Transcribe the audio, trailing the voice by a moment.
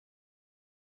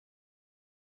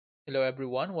Hello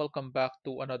everyone, welcome back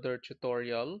to another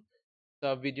tutorial.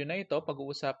 Sa video na ito,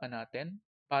 pag-uusapan natin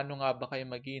paano nga ba kayo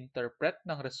mag-interpret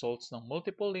ng results ng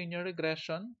multiple linear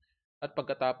regression at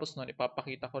pagkatapos nun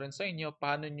ipapakita ko rin sa inyo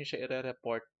paano nyo siya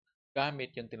ire-report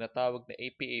gamit yung tinatawag na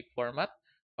APA format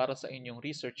para sa inyong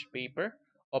research paper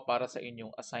o para sa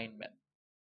inyong assignment.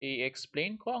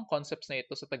 I-explain ko ang concepts na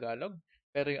ito sa Tagalog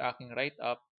pero yung aking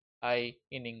write-up ay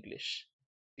in English.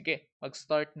 Sige,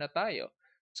 mag-start na tayo.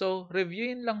 So,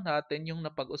 reviewin lang natin yung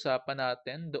napag-usapan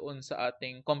natin doon sa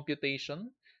ating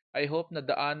computation. I hope na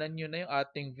daanan nyo na yung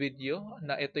ating video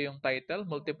na ito yung title,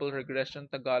 Multiple Regression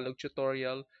Tagalog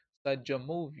Tutorial sa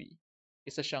jamovi.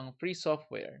 Isa siyang free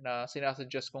software na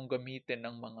sinasuggest kong gamitin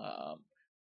ng mga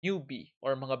newbie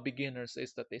or mga beginners sa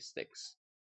statistics.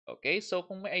 Okay, so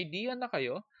kung may idea na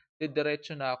kayo,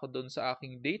 didiretso na ako doon sa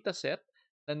aking dataset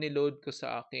na niload ko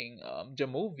sa aking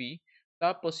jamovi.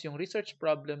 Tapos yung research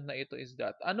problem na ito is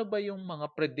that, ano ba yung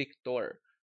mga predictor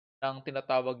ng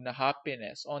tinatawag na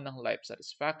happiness o ng life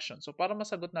satisfaction? So para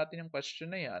masagot natin yung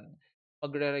question na yan,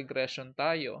 magre-regression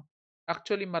tayo.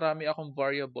 Actually, marami akong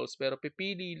variables pero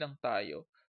pipili lang tayo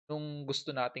nung gusto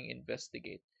nating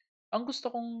investigate. Ang gusto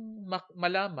kong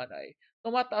malaman ay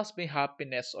tumataas ba yung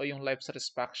happiness o yung life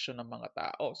satisfaction ng mga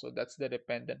tao? So that's the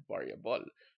dependent variable.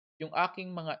 Yung aking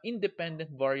mga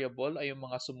independent variable ay yung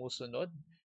mga sumusunod,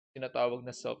 tinatawag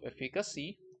na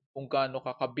self-efficacy, kung gaano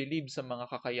ka kabilib sa mga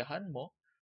kakayahan mo,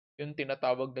 yung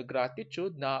tinatawag na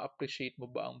gratitude, na-appreciate mo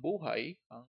ba ang buhay,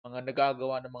 ang mga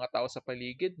nagagawa ng mga tao sa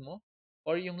paligid mo,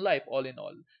 or yung life all in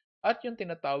all. At yung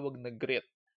tinatawag na grit.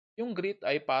 Yung grit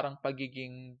ay parang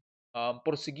pagiging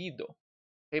porsigido.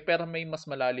 Okay? Pero may mas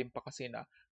malalim pa kasi na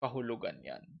kahulugan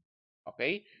yan.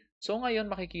 Okay? So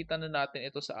ngayon makikita na natin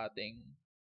ito sa ating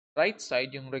right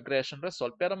side, yung regression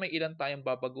result, pero may ilan tayong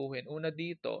babaguhin. Una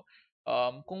dito,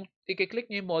 kung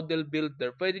i-click nyo yung model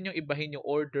builder, pwede nyo ibahin yung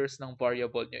orders ng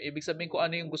variable nyo. Ibig sabihin kung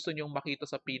ano yung gusto nyo makita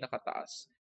sa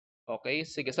pinakataas. Okay?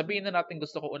 Sige, sabihin na natin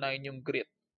gusto ko unahin yung grid.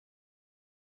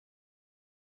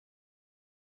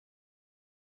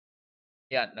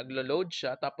 Yan, naglo-load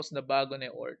siya, tapos nabago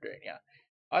na yung order niya.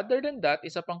 Other than that,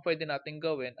 isa pang pwede natin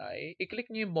gawin ay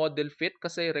i-click nyo yung model fit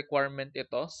kasi requirement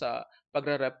ito sa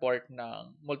pagre-report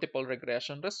ng multiple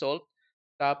regression result.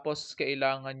 Tapos,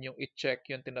 kailangan yung i-check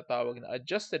yung tinatawag na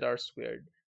adjusted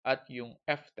R-squared at yung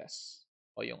F-test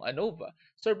o yung ANOVA.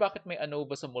 Sir, bakit may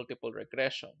ANOVA sa multiple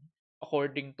regression?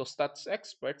 According to stats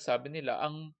experts, sabi nila,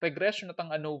 ang regression at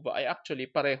ang ANOVA ay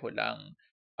actually pareho lang.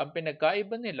 Ang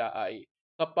pinagkaiba nila ay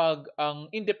kapag ang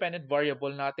independent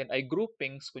variable natin ay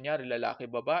groupings, kunyari lalaki,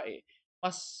 babae,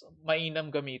 mas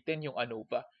mainam gamitin yung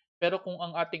ANOVA. Pero kung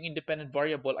ang ating independent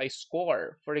variable ay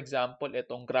score, for example,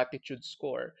 itong gratitude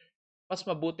score, mas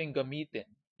mabuting gamitin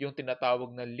yung tinatawag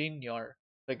na linear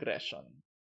regression.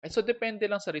 So depende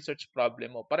lang sa research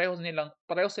problem mo. Pareho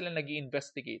silang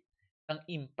nag-investigate ng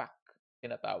impact,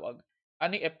 tinatawag.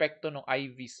 Ano yung epekto ng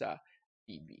IV sa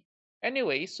TB?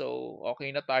 Anyway, so okay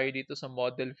na tayo dito sa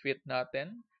model fit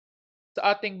natin.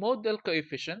 Sa ating model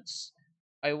coefficients,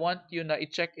 I want you na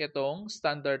i-check itong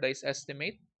standardized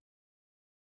estimate.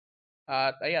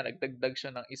 At ayan, nagdagdag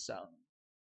siya ng isang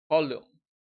column.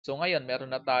 So ngayon,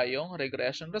 meron na tayong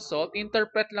regression result.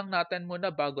 Interpret lang natin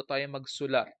muna bago tayo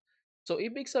magsulat. So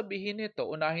ibig sabihin nito,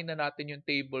 unahin na natin yung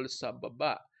table sa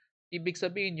baba. Ibig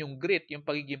sabihin yung grit, yung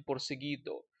pagiging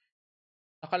porsigido,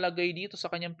 nakalagay dito sa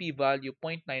kanyang p-value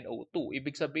 0.902.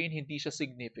 Ibig sabihin hindi siya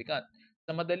significant.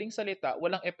 Sa madaling salita,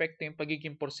 walang epekto yung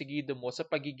pagiging porsigido mo sa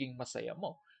pagiging masaya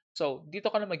mo. So,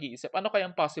 dito ka na mag-iisip, ano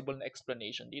kayang possible na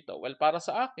explanation dito? Well, para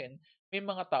sa akin, may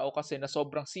mga tao kasi na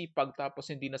sobrang sipag tapos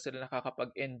hindi na sila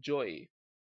nakakapag-enjoy.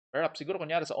 Perhaps siguro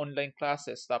kunyari sa online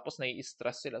classes tapos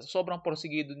nai-stress sila. So, sobrang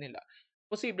porsigido nila.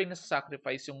 Posibleng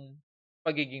nasa-sacrifice yung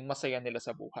pagiging masaya nila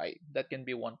sa buhay. That can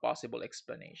be one possible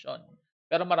explanation.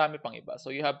 Pero marami pang iba.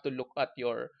 So, you have to look at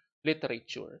your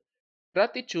literature.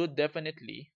 Gratitude,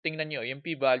 definitely. Tingnan nyo, yung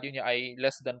p-value niya ay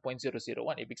less than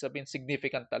 0.001. Ibig sabihin,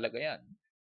 significant talaga yan.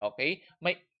 Okay?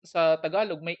 Sa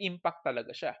Tagalog, may impact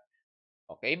talaga siya.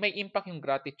 Okay? May impact yung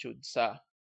gratitude sa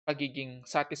pagiging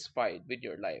satisfied with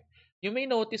your life. You may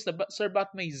notice na, sir,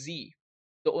 ba't may Z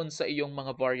doon sa iyong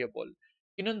mga variable?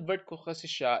 Kinonvert ko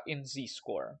kasi siya in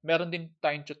Z-score. Meron din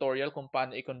tayong tutorial kung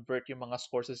paano i-convert yung mga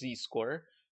score sa Z-score.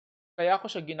 Kaya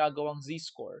ako siya ginagawang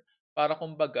Z-score para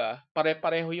kumbaga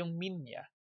pare-pareho yung mean niya.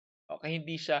 Okay,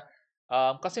 hindi siya,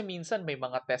 kasi minsan may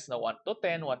mga test na 1 to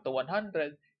 10, 1 to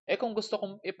 100. Eh kung gusto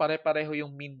kong ipare-pareho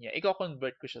yung mean niya,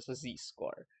 i-convert ko siya sa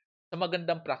Z-score. So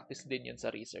magandang practice din yun sa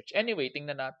research. Anyway,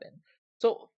 tingnan natin.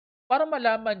 So, para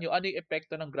malaman nyo ano yung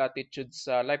epekto ng gratitude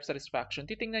sa life satisfaction,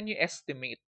 titingnan nyo yung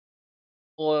estimate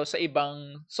o sa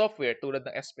ibang software tulad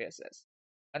ng SPSS.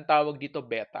 Ang tawag dito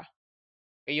beta.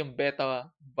 Yung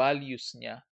beta values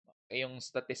niya, yung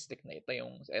statistic na ito,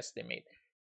 yung estimate.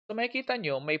 So makikita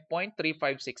nyo, may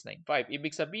 0.35695.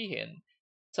 Ibig sabihin,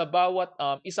 sa bawat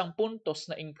isang puntos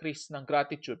na increase ng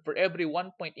gratitude, for every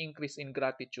 1 point increase in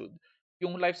gratitude,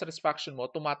 yung life satisfaction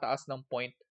mo tumataas ng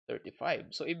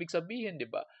 0.35. So ibig sabihin, di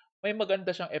ba, may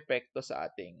maganda siyang epekto sa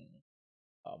ating,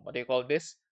 what do you call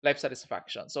this? Life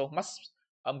satisfaction. So mas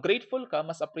grateful ka,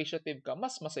 mas appreciative ka,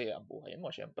 mas masaya ang buhay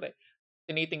mo. Syempre,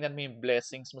 tinitingnan mo yung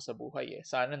blessings mo sa buhay eh.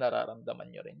 Sana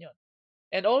nararamdaman nyo rin yun.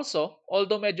 And also,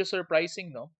 although medyo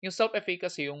surprising, no, yung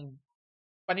self-efficacy, yung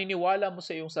paniniwala mo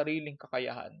sa iyong sariling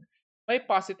kakayahan, may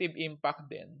positive impact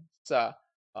din sa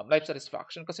life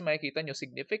satisfaction kasi makikita nyo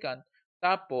significant.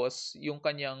 Tapos, yung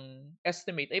kanyang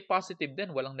estimate ay positive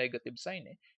din, walang negative sign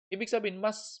eh. Ibig sabihin,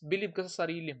 mas believe ka sa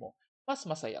sarili mo, mas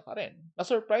masaya ka rin.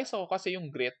 Na-surprise ako kasi yung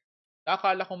grit,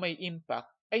 nakakala ko may impact,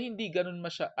 ay hindi ganun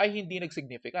ay hindi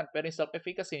nagsignificant. Pero yung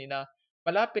self-efficacy na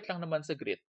malapit lang naman sa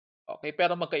grit, okay,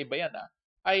 pero magkaiba yan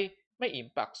ay may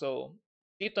impact. So,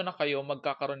 dito na kayo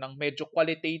magkakaroon ng medyo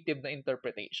qualitative na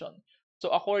interpretation.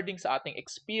 So according sa ating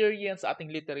experience, sa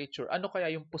ating literature, ano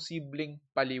kaya yung posibleng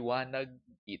paliwanag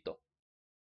dito?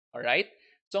 Alright?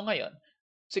 So ngayon,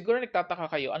 siguro nagtataka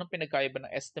kayo, anong pinagkaiba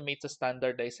ng estimate sa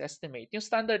standardized estimate? Yung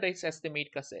standardized estimate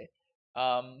kasi,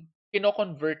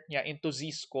 kino-convert niya into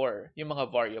z-score yung mga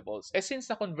variables. Eh since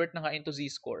na-convert na nga into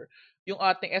z-score, yung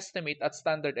ating estimate at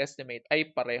standard estimate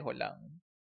ay pareho lang.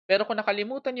 Pero kung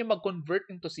nakalimutan niyo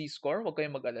mag-convert into z-score, huwag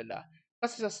kayong mag-alala.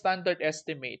 Kasi sa standard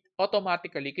estimate,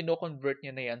 automatically, kino-convert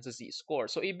niya na yan sa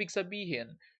z-score. So, ibig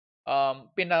sabihin,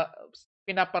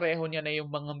 pinapareho niya na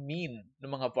yung mga mean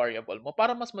ng mga variable mo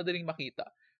para mas madaling makita.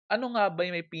 Ano nga ba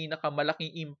yung may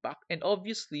pinakamalaking impact? And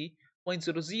obviously, 0.00,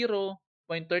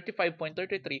 0.35,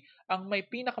 0.33, ang may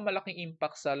pinakamalaking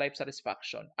impact sa life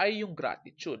satisfaction ay yung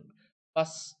gratitude.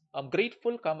 Mas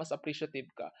grateful ka, mas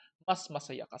appreciative ka, mas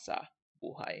masaya ka sa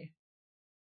buhay.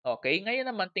 Okay, ngayon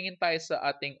naman tingin tayo sa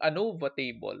ating ANOVA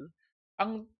table.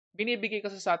 Ang binibigay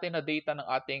kasi sa atin na data ng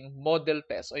ating model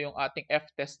test o yung ating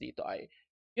F-test dito ay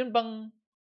yun bang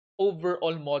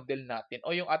overall model natin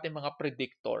o yung ating mga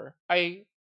predictor ay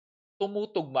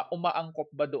tumutugma, umaangkop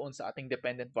ba doon sa ating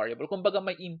dependent variable? Kumbaga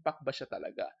may impact ba siya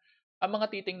talaga? Ang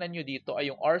mga titingnan nyo dito ay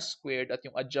yung R squared at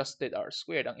yung adjusted R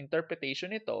squared. Ang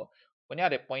interpretation nito,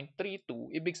 kunyari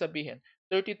 0.32, ibig sabihin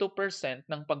 32%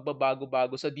 ng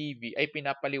pagbabago-bago sa DV ay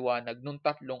pinapaliwanag nung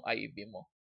tatlong IV mo.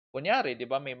 Kunyari, di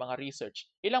ba, may mga research.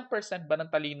 Ilang percent ba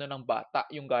ng talino ng bata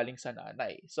yung galing sa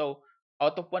nanay? So,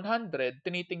 out of 100,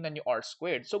 tinitingnan yung R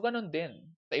squared. So, ganun din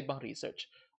sa ibang research.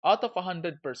 Out of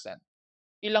 100%,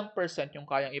 ilang percent yung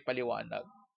kayang ipaliwanag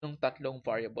ng tatlong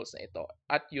variables na ito.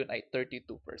 At yun ay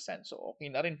 32%. So, okay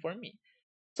na rin for me.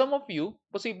 Some of you,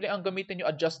 posible ang gamitin yung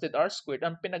adjusted R squared.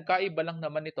 Ang pinagkaiba lang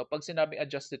naman nito pag sinabing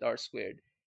adjusted R squared,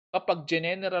 kapag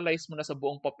generalize mo na sa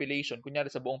buong population,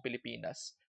 kunyari sa buong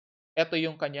Pilipinas, ito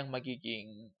yung kanyang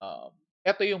magiging,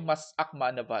 ito yung mas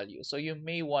akma na value. So you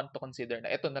may want to consider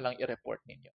na ito na lang i-report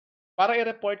ninyo. Para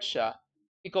i-report siya,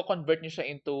 i-convert nyo siya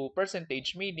into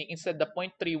percentage, meaning instead the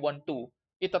 0.312,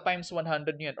 ita times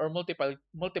 100 nyo yan, or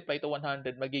multiply to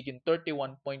 100, magiging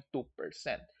 31.2%.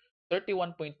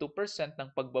 31.2% ng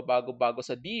pagbabago-bago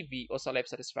sa DV o sa life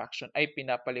satisfaction ay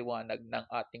pinapaliwanag ng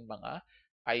ating mga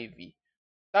IV.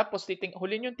 Tapos,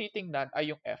 huli yung titingnan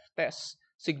ay yung F-test.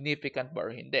 Significant ba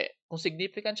or hindi? Kung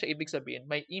significant siya, ibig sabihin,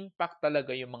 may impact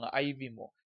talaga yung mga IV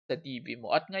mo sa DV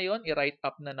mo. At ngayon, i-write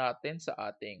up na natin sa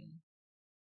ating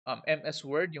MS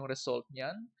Word yung result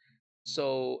niyan.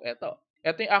 So, eto.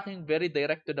 Ito yung aking very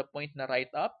direct to the point na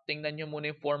write-up. Tingnan nyo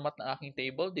muna yung format ng aking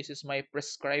table. This is my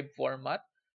prescribed format.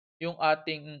 Yung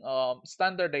ating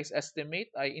standardized estimate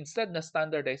ay instead na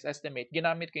standardized estimate,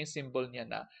 ginamit ko yung symbol niya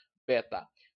na beta.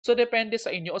 So, depende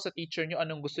sa inyo o sa teacher nyo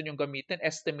anong gusto nyong gamitin,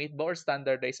 estimate ba or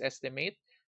standardized estimate.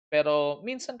 Pero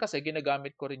minsan kasi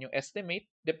ginagamit ko rin yung estimate.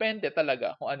 Depende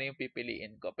talaga kung ano yung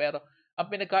pipiliin ko. Pero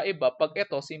ang pinagkaiba, pag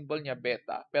ito, symbol niya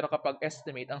beta. Pero kapag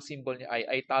estimate, ang symbol niya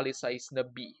ay italicized na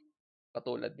B.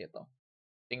 Katulad nito.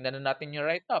 Tingnan na natin yung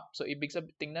write-up. So, ibig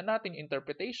sabihin, tingnan natin yung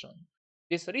interpretation.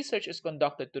 This research is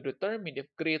conducted to determine if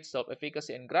great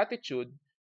self-efficacy and gratitude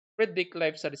predict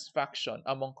life satisfaction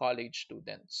among college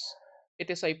students.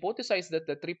 It is hypothesized that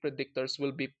the three predictors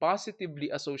will be positively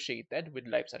associated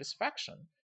with life satisfaction.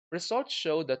 Results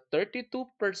show that 32%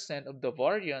 of the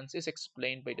variance is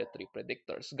explained by the three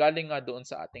predictors. Galing nga doon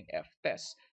sa ating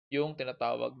F-test. Yung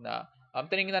tinatawag na,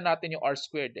 tinignan natin yung R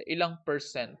squared. Ilang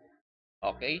percent,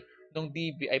 okay, nung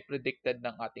DV ay predicted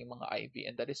ng ating mga IV,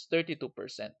 and that is 32%.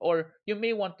 Or you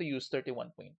may want to use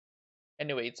 31 point.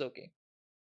 Anyway, it's okay.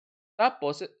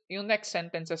 Tapos, yung next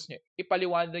sentences nyo,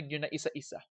 ipaliwanag nyo na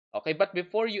isa-isa. Okay? But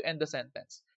before you end the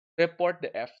sentence, report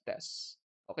the F test.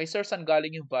 Okay, sir, saan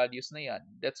galing yung values na yan?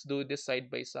 Let's do this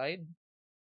side by side.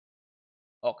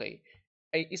 Okay.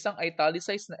 Ay isang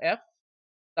italicized na F.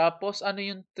 Tapos, ano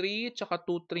yung 3 tsaka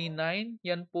 239?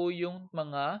 Yan po yung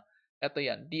mga, eto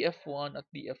yan, DF1 at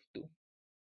DF2.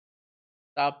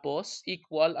 Tapos,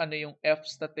 equal, ano yung F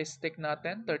statistic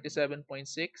natin?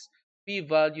 37.6.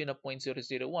 P-value na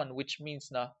 0.001, which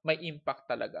means na may impact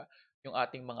talaga yung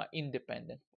ating mga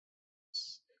independent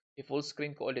forces. I-full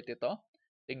screen ko ulit ito.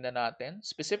 Tingnan natin.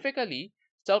 Specifically,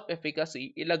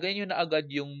 self-efficacy, ilagay nyo na agad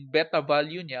yung beta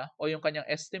value niya o yung kanyang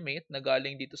estimate na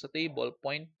galing dito sa table,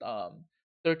 0.34.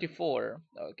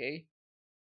 Okay?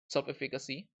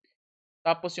 Self-efficacy.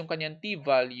 Tapos yung kanyang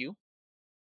t-value,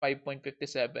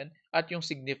 5.57, at yung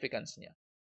significance niya.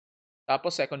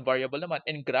 Tapos second variable naman,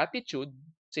 and gratitude,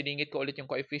 siningit ko ulit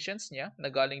yung coefficients niya na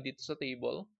galing dito sa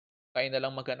table. Kaya na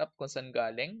lang maghanap kung saan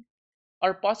galing.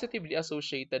 Are positively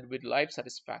associated with life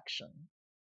satisfaction.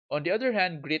 On the other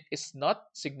hand, grit is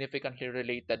not significantly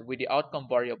related with the outcome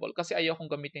variable kasi ayaw kong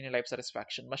gamitin yung life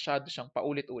satisfaction. Masyado siyang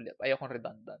paulit-ulit. Ayaw kong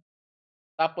redundant.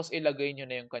 Tapos ilagay nyo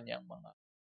na yung kanyang mga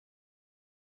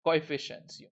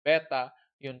coefficients. Yung beta,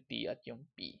 yung t, at yung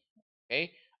p.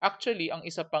 Okay? Actually, ang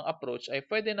isa pang approach ay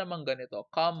pwede namang ganito,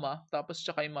 comma, tapos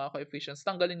tsaka yung mga coefficients,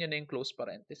 tanggalin nyo na yung close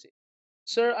parenthesis.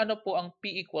 Sir, ano po ang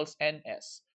p equals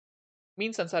ns?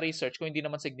 Minsan sa research, kung hindi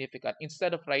naman significant,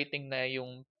 instead of writing na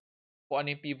yung kung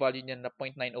ano yung p-value niya na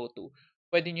 0.902,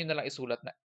 pwede nyo na lang isulat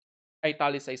na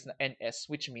italicized na ns,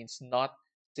 which means not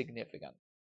significant.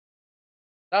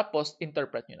 Tapos,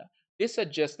 interpret nyo na. This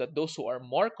suggests that those who are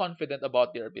more confident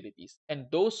about their abilities and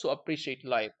those who appreciate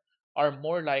life are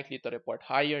more likely to report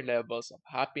higher levels of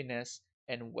happiness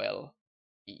and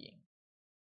well-being.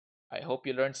 I hope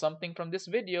you learned something from this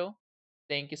video.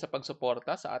 Thank you sa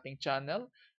pagsuporta sa ating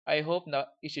channel. I hope na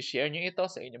isi-share nyo ito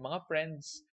sa inyong mga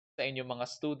friends, sa inyong mga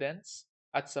students,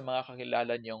 at sa mga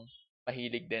kakilala nyong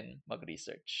mahilig din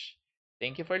mag-research.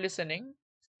 Thank you for listening.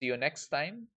 See you next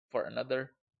time for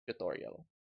another tutorial.